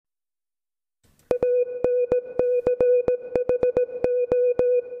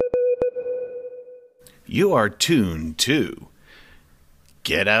You are tuned to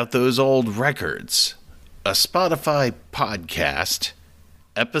Get Out Those Old Records, a Spotify podcast,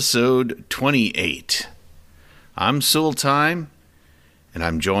 episode 28. I'm Soul Time, and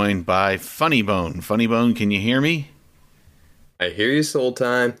I'm joined by Funny Bone. Funny Bone, can you hear me? I hear you, Soul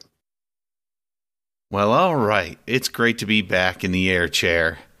Time. Well, all right. It's great to be back in the air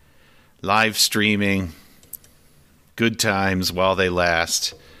chair. Live streaming. Good times while they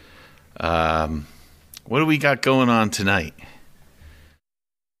last. What do we got going on tonight?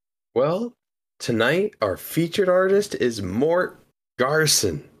 Well, tonight our featured artist is Mort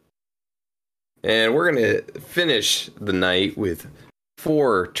Garson. And we're going to finish the night with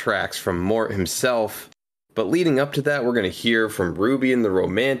 4 tracks from Mort himself. But leading up to that, we're going to hear from Ruby and the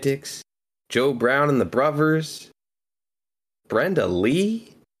Romantics, Joe Brown and the Brothers, Brenda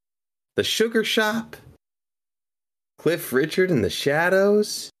Lee, The Sugar Shop, Cliff Richard and the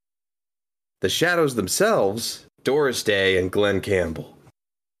Shadows themselves, Doris Day and Glenn Campbell.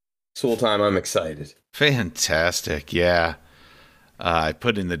 Soul Time, I'm excited. Fantastic, yeah. I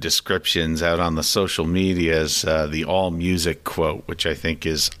put in the descriptions out on the social medias the all music quote, which I think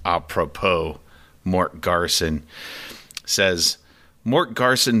is apropos. Mort Garson says, Mort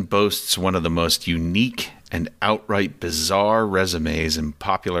Garson boasts one of the most unique and outright bizarre resumes in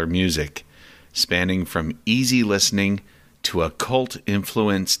popular music, spanning from easy listening to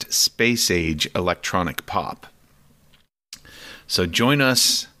occult-influenced space-age electronic pop. So join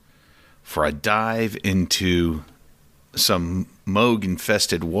us for a dive into some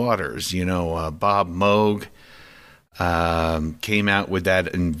Moog-infested waters. You know, Bob Moog came out with that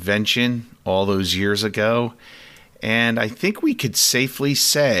invention all those years ago, and I think we could safely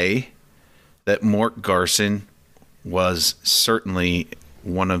say that Mort Garson was certainly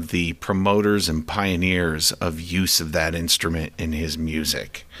one of the promoters and pioneers of use of that instrument in his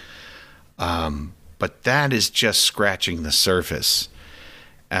music. But that is just scratching the surface.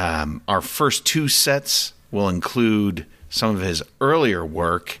 Our first 2 sets will include some of his earlier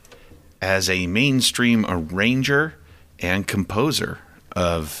work as a mainstream arranger and composer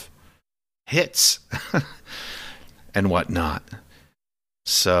of hits and whatnot.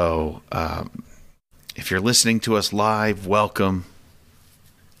 So if you're listening to us live, welcome.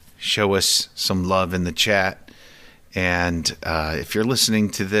 Show us some love in the chat. And if you're listening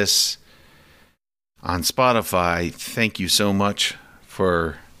to this on Spotify, thank you so much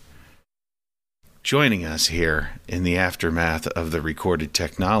for joining us here in the aftermath of the recorded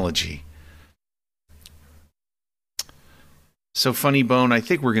technology. So, Funny Bone, I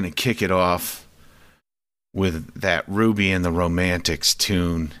think we're going to kick it off with that Ruby and the Romantics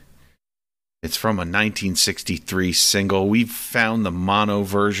tune. It's from a 1963 single. We've found the mono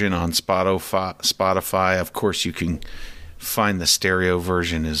version on Spotify. Of course, you can find the stereo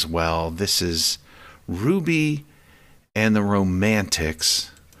version as well. This is Ruby and the Romantics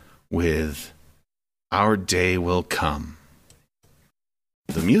with Our Day Will Come.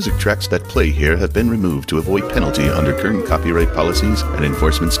 The music tracks that play here have been removed to avoid penalty under current copyright policies and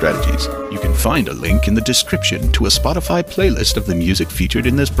enforcement strategies. You can find a link in the description to a Spotify playlist of the music featured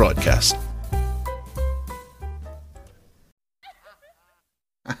in this broadcast.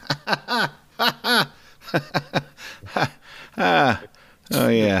 Oh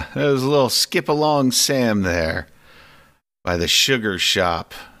yeah, that was a little Skip Along Sam there by the Sugar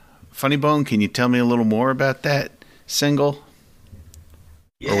Shop. Funny Bone, can you tell me a little more about that single?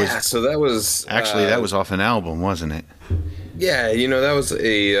 Yeah, so that was... Actually, that was off an album, wasn't it? Yeah, you know, that was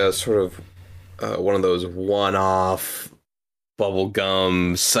a sort of one of those one-off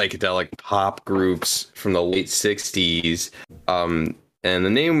bubblegum psychedelic pop groups from the late 60s. And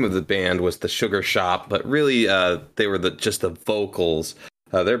the name of the band was The Sugar Shop, but really they were just the vocals.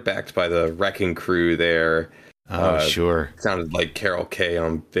 They're backed by the Wrecking Crew there. Oh, sure. Sounded like Carol Kay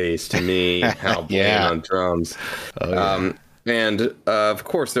on bass to me, Hal Blaine on drums. Oh, yeah. And, of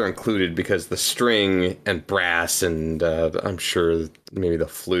course, they're included because the string and brass and I'm sure maybe the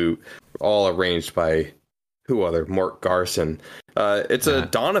flute, all arranged by who other? Mort Garson. It's a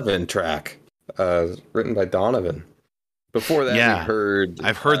Donovan track written by Donovan. Before that, we heard...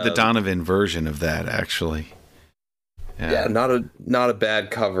 I've heard the Donovan version of that, actually. Yeah, not a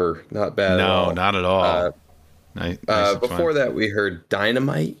bad cover. Not bad at all. No, not at all. Nice before that, we heard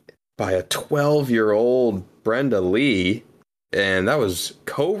Dynamite by a 12-year-old Brenda Lee. And that was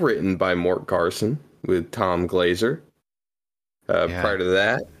co-written by Mort Garson with Tom Glazer. Prior to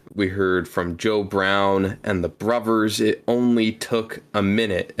that, we heard from Joe Brown and the Brothers, It Only Took a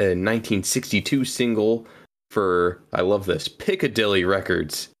Minute, a 1962 single for, I love this, Piccadilly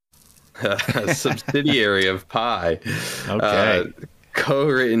Records, a subsidiary of Pi. Okay.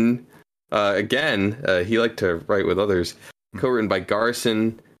 Co-written He liked to write with others. Co-written by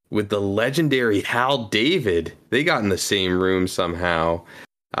Garson with the legendary Hal David. They got in the same room somehow.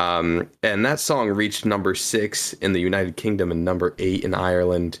 And that song reached number 6 in the United Kingdom and number 8 in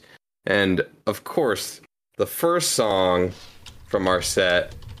Ireland. And, of course, the first song from our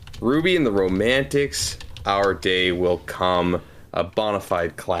set, Ruby and the Romantics, Our Day Will Come, a bona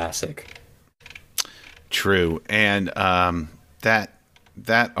fide classic. True. And that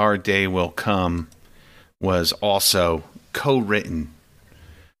Our Day Will Come was also co-written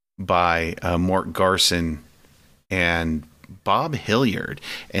by Mort Garson and Bob Hilliard.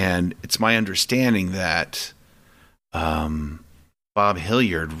 And it's my understanding that Bob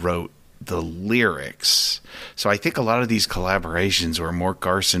Hilliard wrote the lyrics. So I think a lot of these collaborations where Mort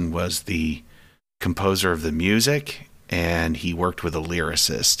Garson was the composer of the music and he worked with a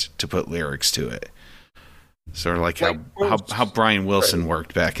lyricist to put lyrics to it. Sort of like how Brian Wilson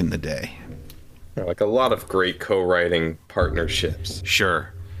worked back in the day. Like a lot of great co-writing partnerships.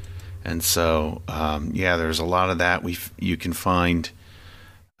 Sure. And so, there's a lot of that you can find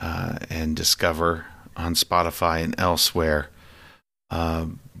and discover on Spotify and elsewhere.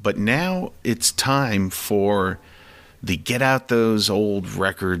 But now it's time for the Get Out Those Old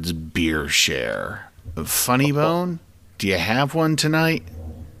Records beer share. Funny Bone, do you have one tonight?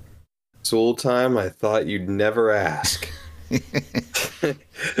 It's old time. I thought you'd never ask.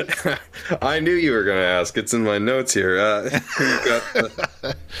 I knew you were going to ask. It's in my notes here.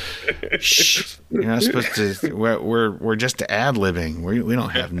 Shh. You're not supposed to. We're just ad-libbing. We don't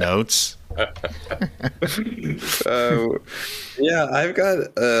have notes. I've got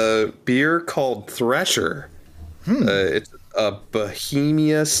a beer called Thresher. It's a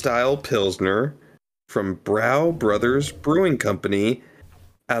Bohemia style Pilsner from Brow Brothers Brewing Company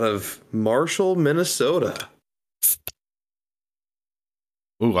out of Marshall, Minnesota.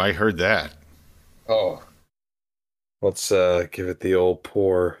 Ooh, I heard that. Oh. Let's give it the old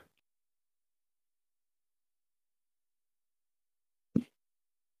pour.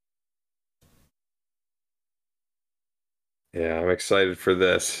 Yeah, I'm excited for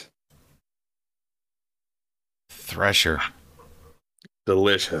this. Thresher.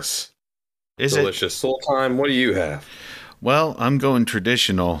 Delicious. Is delicious. Soul Time, what do you have? Well, I'm going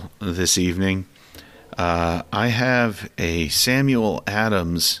traditional this evening. I have a Samuel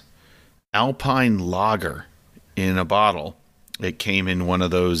Adams Alpine Lager in a bottle. It came in one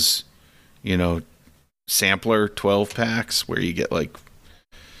of those, sampler 12 packs where you get like,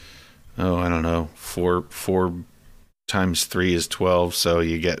 I don't know, four times 3 is 12. So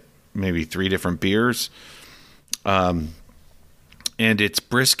you get maybe 3 different beers. And it's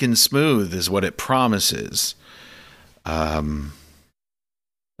brisk and smooth is what it promises.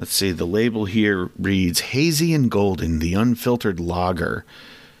 Let's see, the label here reads, hazy and golden, the unfiltered lager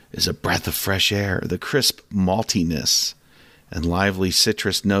is a breath of fresh air. The crisp maltiness and lively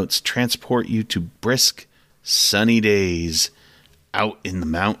citrus notes transport you to brisk, sunny days out in the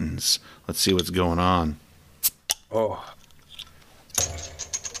mountains. Let's see what's going on. Oh.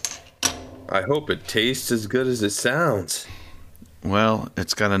 I hope it tastes as good as it sounds. Well,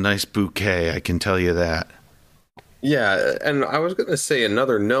 it's got a nice bouquet, I can tell you that. Yeah, and I was going to say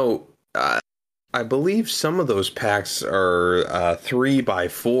another note. I believe some of those packs are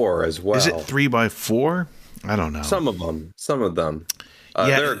 3x4 as well. Is it 3x4? I don't know. Some of them.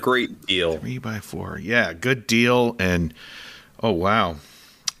 They're a great deal. 3x4. Yeah, good deal. And, oh, wow.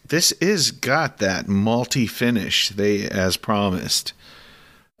 This is got that malty finish, as promised.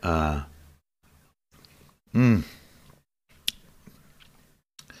 Maybe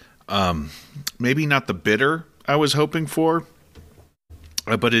not the bitter I was hoping for,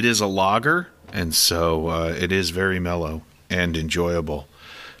 but it is a lager, and so it is very mellow and enjoyable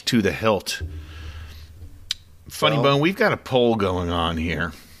to the hilt. Funny Bone, we've got a poll going on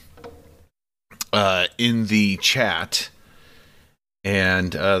here in the chat,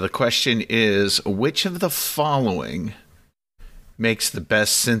 and the question is, which of the following makes the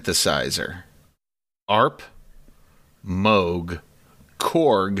best synthesizer? ARP, Moog,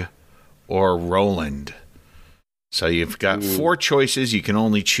 Korg, or Roland? So you've got 4 choices. You can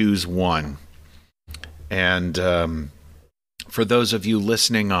only choose one. And for those of you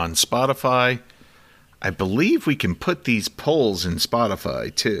listening on Spotify, I believe we can put these polls in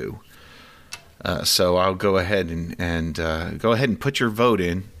Spotify too. So I'll go ahead and go ahead and put your vote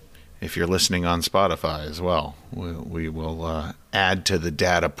in if you're listening on Spotify as well. We will add to the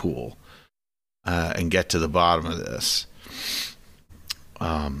data pool and get to the bottom of this.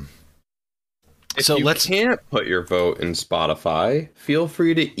 If you can't put your vote in Spotify, feel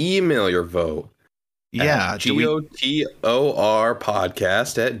free to email your vote Yeah. GOTOR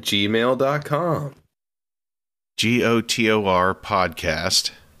podcast at gmail.com. GOTOR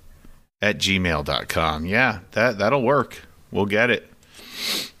podcast at gmail.com. Yeah, that'll work. We'll get it.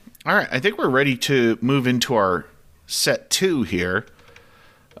 All right. I think we're ready to move into our set 2 here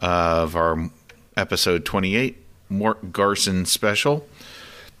of our episode 28, Mort Garson special.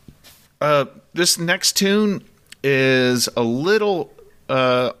 This next tune is a little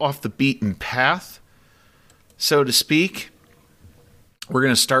off the beaten path, so to speak. We're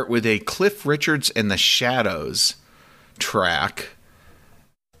going to start with a Cliff Richards and the Shadows track,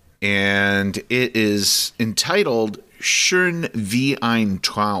 and it is entitled Schön wie ein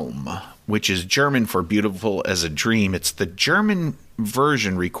Traum, which is German for beautiful as a dream. It's the German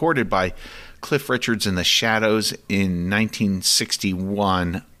version recorded by Cliff Richards and the Shadows in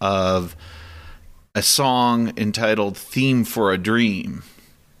 1961 of a song entitled Theme for a Dream,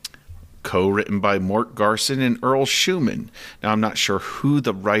 co-written by Mort Garson and Earl Schumann. Now, I'm not sure who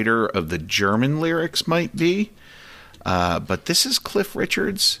the writer of the German lyrics might be, but this is Cliff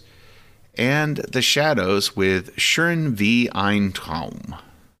Richards and the Shadows with Schön wie ein Traum.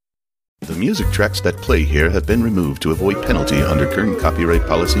 The music tracks that play here have been removed to avoid penalty under current copyright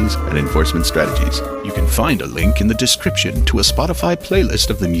policies and enforcement strategies. You can find a link in the description to a Spotify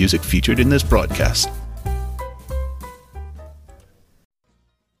playlist of the music featured in this broadcast.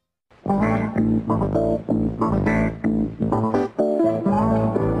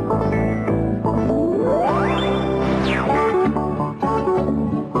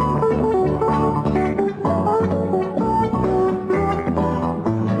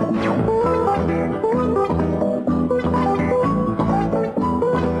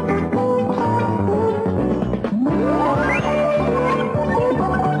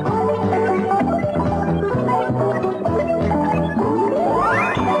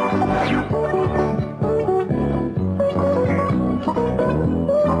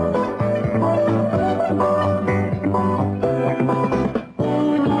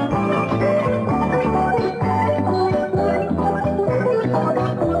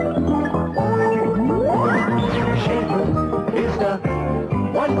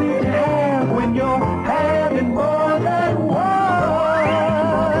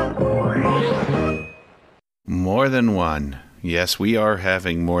 More than one. Yes, we are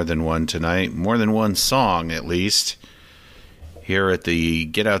having more than one tonight. More than one song, at least. Here at the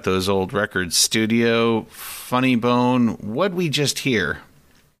Get Out Those Old Records studio. Funny Bone, what'd we just hear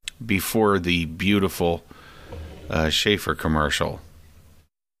before the beautiful Schaefer commercial?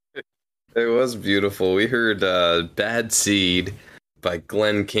 It was beautiful. We heard Bad Seed by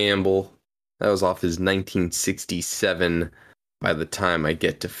Glenn Campbell. That was off his 1967 By the Time I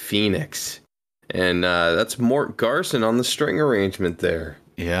Get to Phoenix. And that's Mort Garson on the string arrangement there.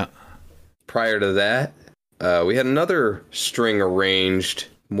 Yeah. Prior to that, we had another string arranged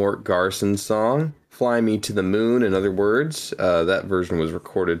Mort Garson song, Fly Me to the Moon, in other words. That version was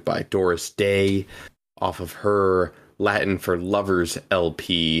recorded by Doris Day off of her Latin for Lovers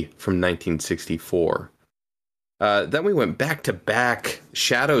LP from 1964. Then we went back to back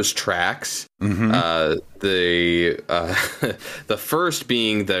Shadows tracks. Mm-hmm. The first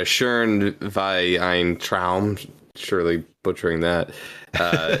being the Schön wie ein Traum, surely butchering that,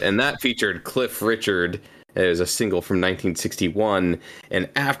 and that featured Cliff Richard. It was a single from 1961, and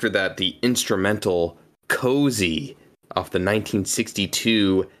after that, the instrumental Cozy off the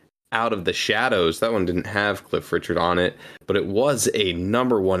 1962 Out of the Shadows. That one didn't have Cliff Richard on it, but it was a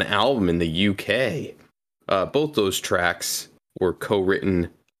 #1 album in the UK. Both those tracks were co-written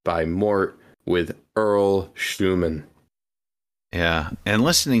by Mort with Earl Schumann. Yeah, and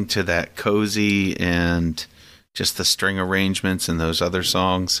listening to that Cozy and just the string arrangements and those other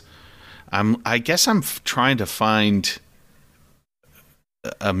songs, I guess I'm trying to find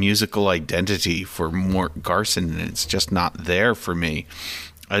a musical identity for Mort Garson, and it's just not there for me.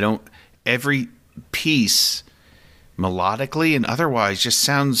 Every piece melodically and otherwise just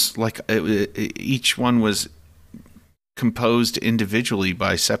sounds like each one was composed individually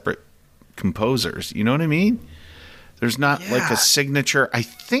by separate composers. You know what I mean? There's not like a signature. I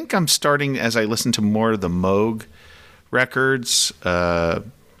think I'm starting, as I listen to more of the Moog records that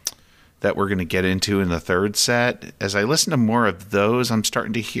we're going to get into in the third set, as I listen to more of those, I'm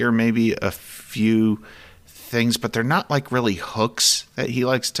starting to hear maybe a few things, but they're not like really hooks that he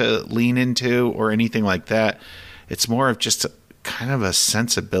likes to lean into or anything like that. It's more of just kind of a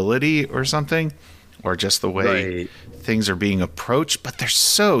sensibility or something, or just the way things are being approached, but they're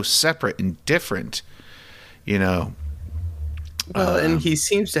so separate and different, you know. Well, and he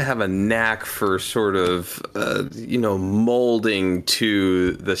seems to have a knack for sort of, molding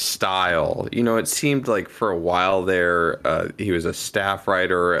to the style. It seemed like for a while there, he was a staff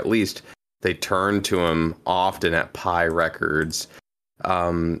writer, or at least they turned to him often at Pi Records.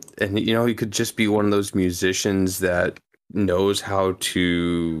 And, he could just be one of those musicians that knows how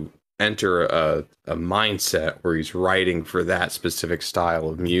to enter a mindset where he's writing for that specific style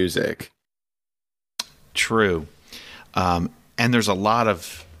of music. True. And there's a lot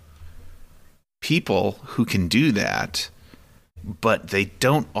of people who can do that, but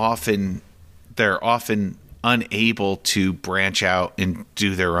they're often unable to branch out and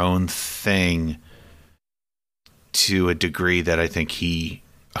do their own thing to a degree that I think he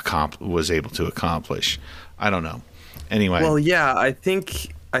was able to accomplish. I don't know. Anyway. Well, yeah, I think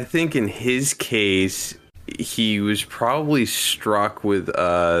in his case, he was probably struck with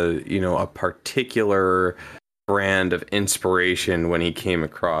a particular brand of inspiration when he came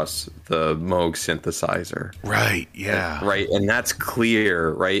across the Moog synthesizer. Right, yeah. Right, and that's clear,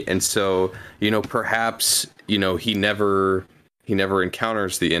 right? And so, perhaps, he never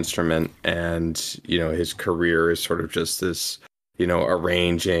encounters the instrument, and, his career is sort of just this,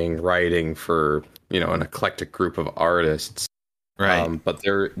 arranging, writing for, an eclectic group of artists. Right. But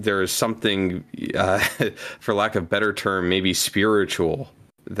there is something, for lack of a better term, maybe spiritual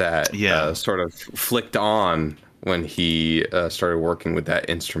that sort of flicked on when he started working with that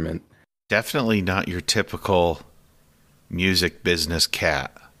instrument. Definitely not your typical music business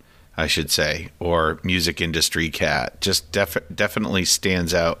cat, I should say, or music industry cat. Just definitely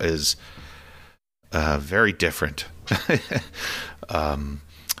stands out as very different.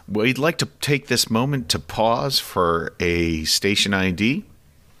 We'd like to take this moment to pause for a station ID.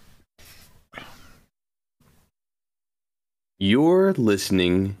 You're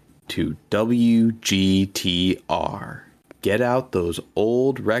listening to WGTR, Get Out Those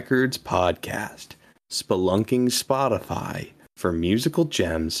Old Records podcast, spelunking Spotify for musical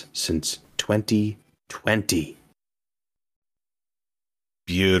gems since 2020.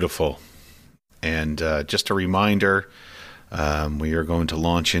 Beautiful. And just a reminder, we are going to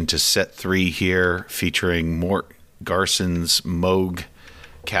launch into set 3 here, featuring Mort Garson's Moog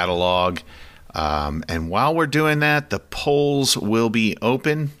catalog. And while we're doing that, the polls will be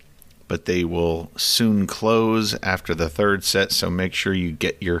open, but they will soon close after the third set. So make sure you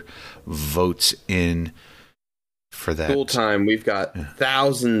get your votes in for that. Full time, we've got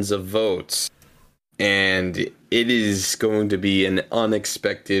thousands of votes, and it is going to be an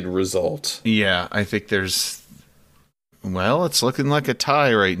unexpected result. Yeah, I think it's looking like a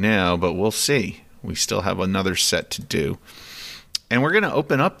tie right now, but we'll see. We still have another set to do. And we're going to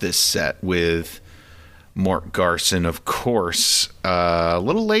open up this set with Mort Garson, of course, a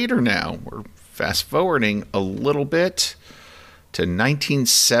little later now. We're fast forwarding a little bit to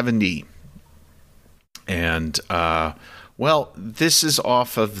 1970. And, this is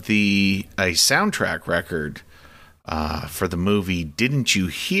off of a soundtrack record for the movie Didn't You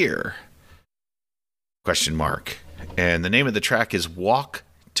Hear? ? And the name of the track is Walk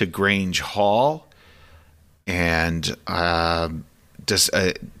to Grange Hall. And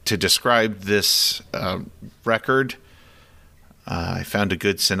to describe this record, I found a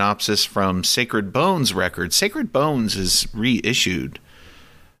good synopsis from Sacred Bones record. Sacred Bones is reissued.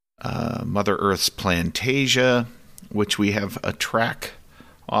 Mother Earth's Plantasia, which we have a track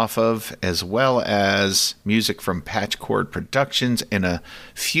off of, as well as music from Patchcord Productions and a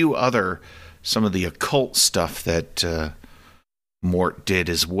few other, some of the occult stuff that Mort did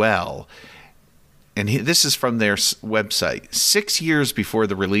as well. And this is from their website. 6 years before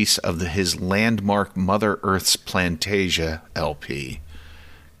the release of his landmark Mother Earth's Plantasia LP,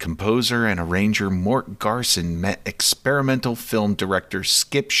 composer and arranger Mort Garson met experimental film director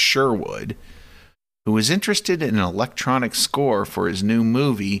Skip Sherwood, who was interested in an electronic score for his new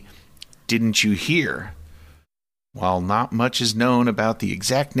movie, Didn't You Hear? While not much is known about the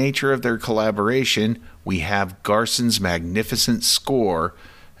exact nature of their collaboration, we have Garson's magnificent score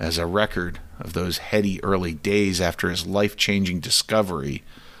as a record of those heady early days after his life-changing discovery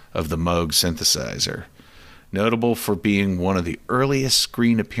of the Moog synthesizer. Notable for being one of the earliest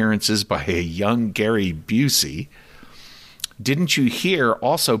screen appearances by a young Gary Busey, Didn't You Hear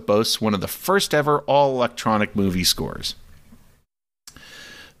also boasts one of the first ever all-electronic movie scores.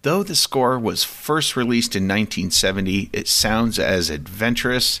 Though the score was first released in 1970, it sounds as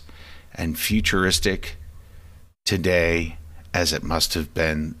adventurous and futuristic today as it must have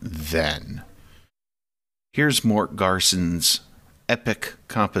been then. Here's Mort Garson's epic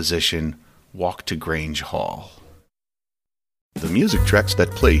composition, Walk to Grange Hall. The music tracks that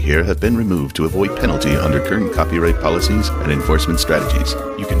play here have been removed to avoid penalty under current copyright policies and enforcement strategies.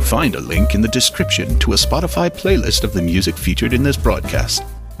 You can find a link in the description to a Spotify playlist of the music featured in this broadcast.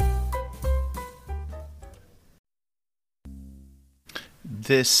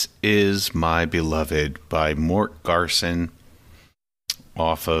 This is My Beloved by Mort Garson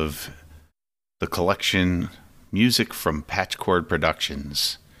off of the collection Music from Patchcord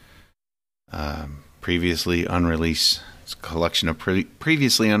Productions. Previously unreleased. It's a collection of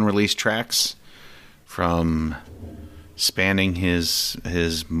previously unreleased tracks from spanning his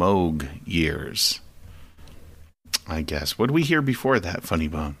Moog years, I guess. What did we hear before that, Funny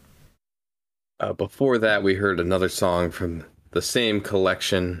Bone? Before that, we heard another song from the same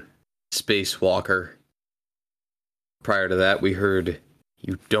collection, Spacewalker. Prior to that, we heard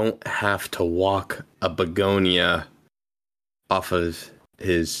You Don't Have to Walk a Begonia off of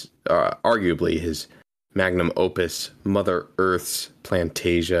his, arguably his magnum opus, Mother Earth's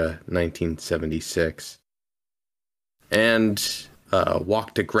Plantasia, 1976. And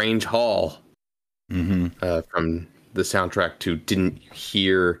Walk to Grange Hall from the soundtrack to Didn't You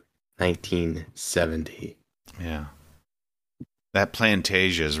Hear, 1970. Yeah. That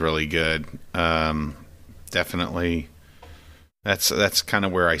Plantasia is really good. Definitely. That's kind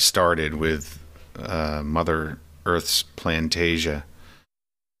of where I started with Mother Earth's Plantasia.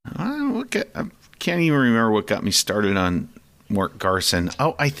 I can't even remember what got me started on Mort Garson.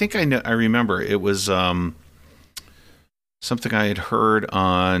 Oh, I think I know. I remember. It was something I had heard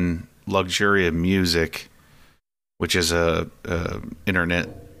on Luxuria Music, which is a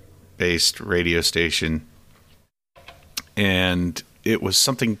internet-based radio station, and it was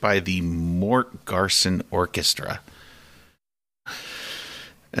something by the Mort Garson Orchestra.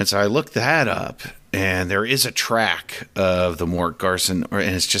 And so I looked that up, and there is a track of the Mort Garson,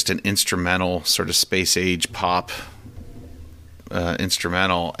 and it's just an instrumental, sort of space age pop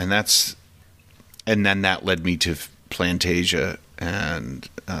instrumental, and then that led me to Plantasia and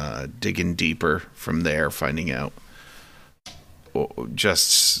digging deeper from there, finding out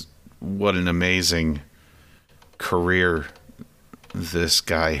just what an amazing career this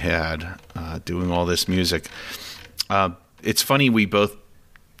guy had doing all this music. It's funny we both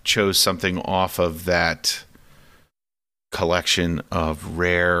chose something off of that collection of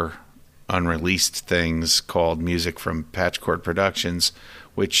rare unreleased things called Music from Patchcord Productions,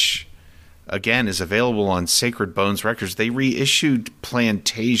 which again is available on Sacred Bones Records. They reissued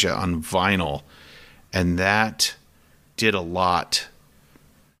Plantasia on vinyl, and that did a lot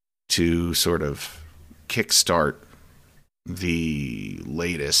to sort of kickstart the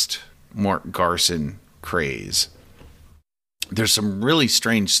latest Mort Garson craze. There's some really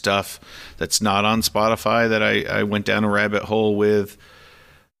strange stuff that's not on Spotify that I went down a rabbit hole with.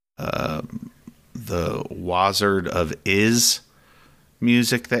 The Wazard of Is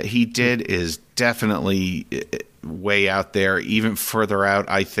music that he did is definitely way out there, even further out,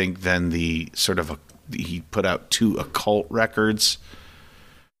 I think, than the sort of he put out 2 occult records,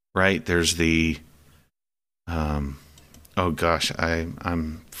 right? There's the oh gosh,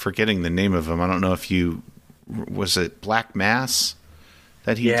 I'm forgetting the name of them. I don't know if was it Black Mass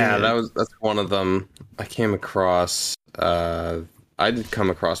that he did? Yeah, that's one of them. I came across I did come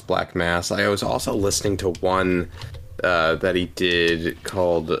across Black Mass. I was also listening to one that he did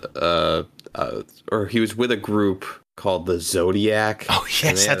called or he was with a group called the Zodiac. Oh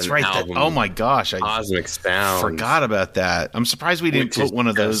yes, that's right. Oh my gosh, Cosmic Sound. Forgot about that. I'm surprised we didn't put one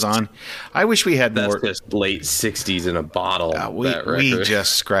of those on. I wish we had more. That's just late '60s in a bottle. We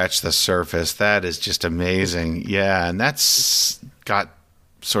just scratched the surface. That is just amazing. Yeah, and that's got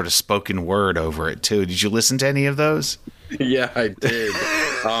sort of spoken word over it too. Did you listen to any of those? Yeah, I did.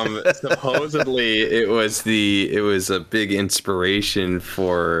 Supposedly, it was a big inspiration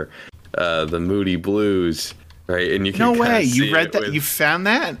for the Moody Blues. Right, and you can no way. You read that? You found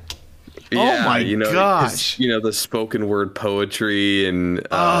that? Yeah, oh my gosh! The spoken word poetry and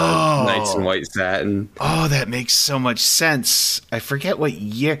Nights in White Satin. Oh, that makes so much sense. I forget what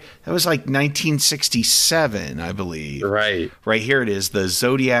year. That was like 1967, I believe. Right here it is. The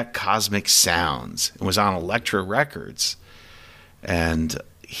Zodiac Cosmic Sounds. It was on Elektra Records, and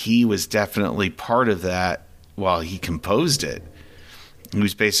he was definitely part of that. While he composed it. He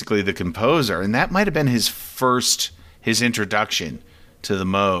was basically the composer, and that might have been his introduction to the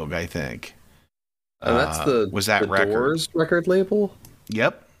Moog, I think. That's the Doors record label?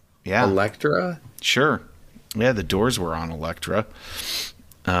 Yep. Yeah. Elektra? Sure. Yeah, the Doors were on Elektra.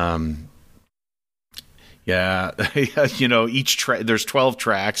 Yeah, there's 12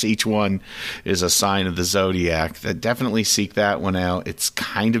 tracks. Each one is a sign of the Zodiac. Definitely seek that one out. It's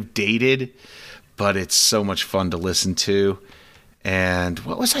kind of dated, but it's so much fun to listen to. And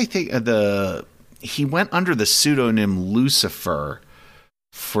what was I think he went under the pseudonym Lucifer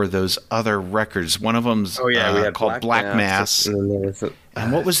for those other records. One of them's we had called Black Mass.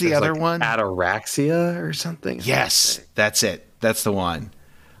 And what was the other one? Ataraxia or something? Yes, that's it. That's the one.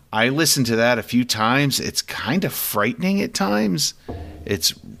 I listened to that a few times. It's kind of frightening at times.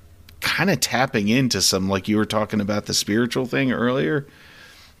 It's kind of tapping into some, like you were talking about the spiritual thing earlier.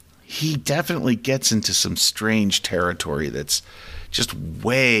 He definitely gets into some strange territory that's just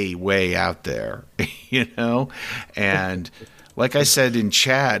way, way out there, you know? And like I said in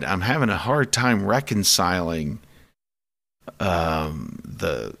chat, I'm having a hard time reconciling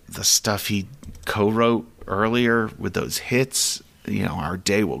the stuff he co-wrote earlier with those hits, you know, Our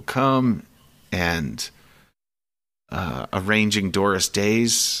Day Will Come, and arranging Doris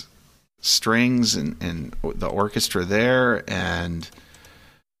Day's strings and the orchestra there, and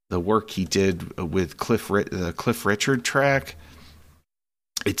the work he did with the Cliff Richard track.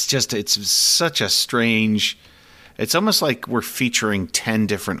 It's such a strange. It's almost like we're featuring 10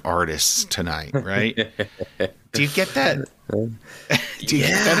 different artists tonight, right? Do you get that? Do you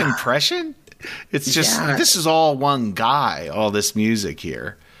get that impression? It's just, this is all one guy, all this music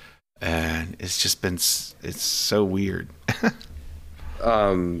here. And it's just been, it's so weird.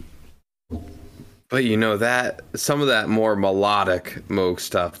 But you know, that some of that more melodic Moog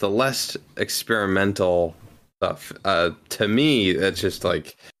stuff, the less experimental stuff, to me, that's just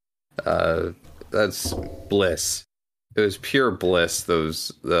like, that's bliss. It was pure bliss,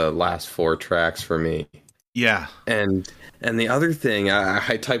 the last 4 tracks for me. Yeah. And the other thing,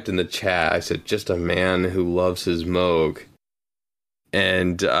 I typed in the chat, I said, just a man who loves his Moog.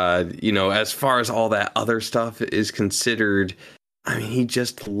 And, you know, as far as all that other stuff is considered, I mean, he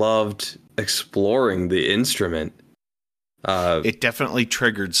just loved exploring the instrument. It definitely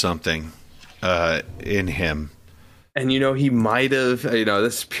triggered something in him. And, you know, he might have, you know,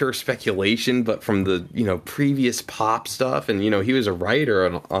 this is pure speculation, but from the, you know, previous pop stuff, and, you know, he was a writer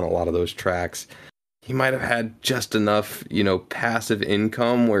on a lot of those tracks, he might have had just enough, you know, passive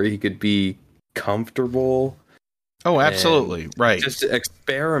income where he could be comfortable. Oh, absolutely. Right. Just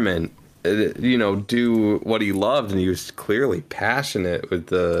experiment, you know, do what he loved, and he was clearly passionate with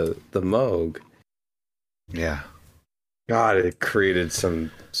the Moog. Yeah. God, it created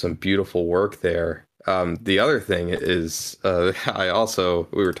some beautiful work there. The other thing is, we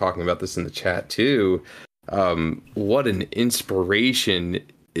were talking about this in the chat too. What an inspiration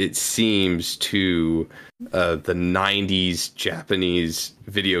it seems to the 90s Japanese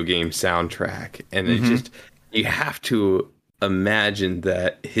video game soundtrack. And it just, you have to imagine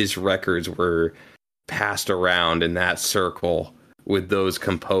that his records were passed around in that circle with those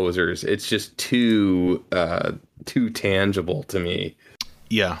composers. It's just too tangible to me.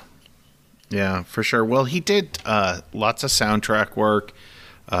 Yeah, for sure. Well, he did lots of soundtrack work.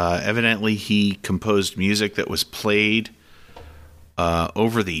 Evidently, he composed music that was played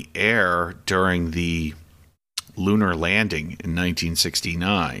over the air during the lunar landing in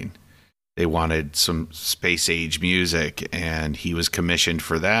 1969. They wanted some space-age music, and he was commissioned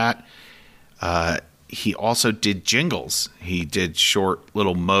for that. He also did jingles. He did short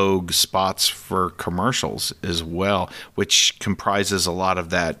little Moog spots for commercials as well, which comprises a lot of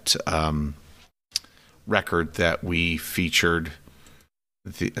that record that we featured,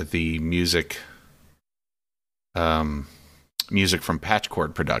 the music music from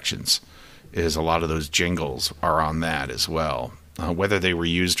Patchcord Productions. Is a lot of those jingles are on that as well. Whether they were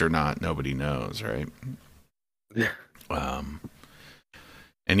used or not, nobody knows, right? Yeah.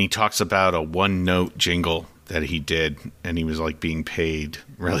 And he talks about a one-note jingle that he did, and he was like being paid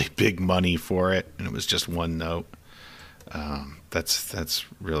really big money for it, and it was just one note. That's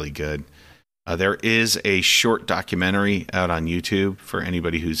really good. There is a short documentary out on YouTube for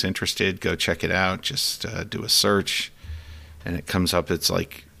anybody who's interested. Go check it out. Just do a search, and it comes up. It's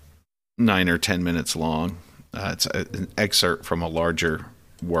like 9 or 10 minutes long. It's an excerpt from a larger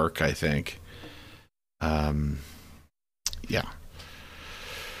work, I think. Yeah.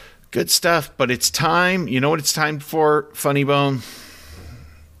 Good stuff, but it's time. You know what it's time for, Funny Bone?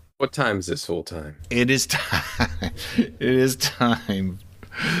 What time is this whole time? It is time. It is time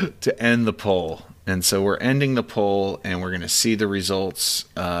to end the poll. And so we're ending the poll, and we're going to see the results.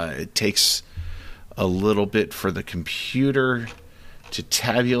 It takes a little bit for the computer to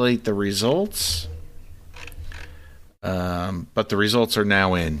tabulate the results. But the results are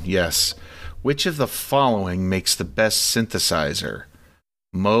now in. Yes. Which of the following makes the best synthesizer?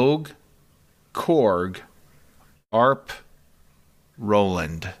 Moog, Korg, ARP,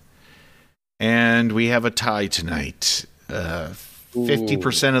 Roland. And we have a tie tonight.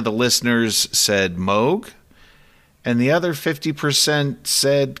 50% of the listeners said Moog, and the other 50%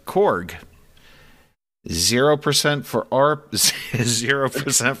 said Korg. 0% for ARP,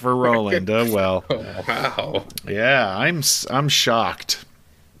 0% for Roland. Oh well. Wow. Yeah, I'm shocked.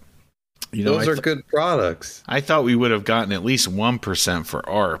 You know, those are good products. I thought we would have gotten at least 1% for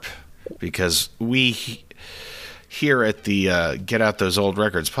ARP, because we here at the Get Out Those Old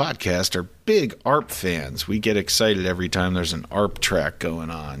Records podcast are big ARP fans. We get excited every time there's an ARP track going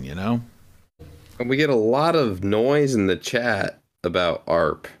on, you know? And we get a lot of noise in the chat about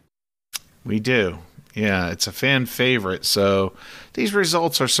ARP. We do. Yeah, it's a fan favorite, so these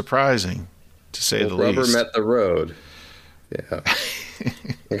results are surprising, to say the least. Rubber met the road. Yeah.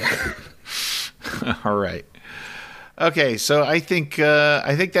 All right. Okay, so I think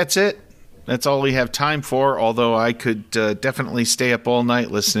that's it. That's all we have time for, although I could definitely stay up all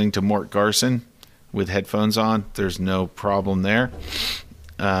night listening to Mort Garson with headphones on. There's no problem there.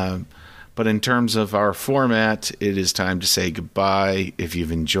 But in terms of our format, it is time to say goodbye. If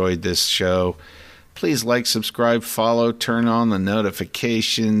you've enjoyed this show, please like, subscribe, follow, turn on the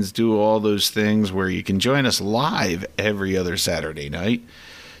notifications, do all those things where you can join us live every other Saturday night,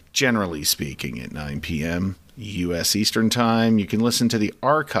 generally speaking at 9 p.m. U.S. Eastern Time. You can listen to the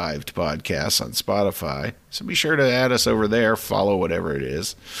archived podcasts on Spotify, so be sure to add us over there, follow whatever it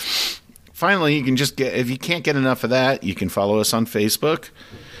is. Finally, you can just if you can't get enough of that, you can follow us on Facebook.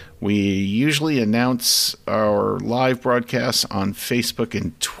 We usually announce our live broadcasts on Facebook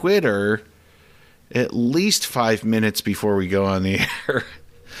and Twitter at least 5 minutes before we go on the air.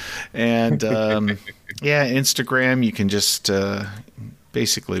 And yeah, Instagram, you can just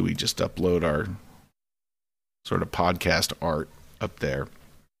basically we just upload our sort of podcast art up there.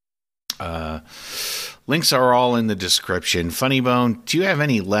 Links are all in the description. Funny Bone, do you have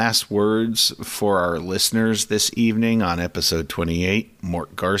any last words for our listeners this evening on episode 28,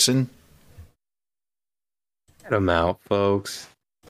 Mort Garson? Get them out, folks.